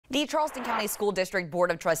The Charleston County School District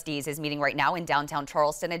Board of Trustees is meeting right now in downtown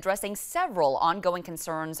Charleston, addressing several ongoing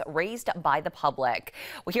concerns raised by the public.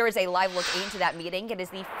 Well, here is a live look into that meeting. It is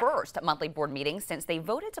the first monthly board meeting since they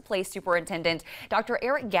voted to place Superintendent Dr.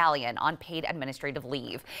 Eric Gallion on paid administrative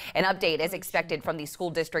leave. An update is expected from the school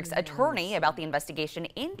district's attorney about the investigation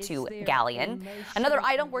into Gallion. Another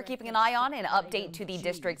item we're keeping an eye on, an update to the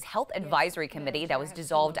district's Health Advisory Committee that was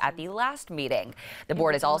dissolved at the last meeting. The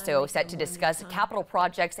board is also set to discuss capital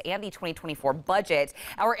projects and the 2024 budget.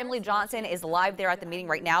 Our Emily Johnson is live there at the meeting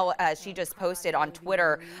right now. She just posted on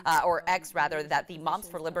Twitter, or X rather, that the Moms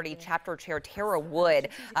for Liberty chapter chair Tara Wood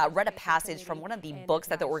read a passage from one of the books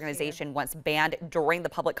that the organization once banned during the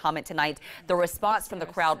public comment tonight. The response from the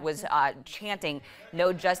crowd was chanting,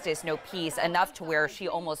 "No justice, no peace," enough to where she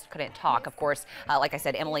almost couldn't talk. Of course, like I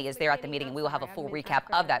said, Emily is there at the meeting, and we will have a full recap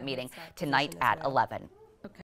of that meeting tonight at 11.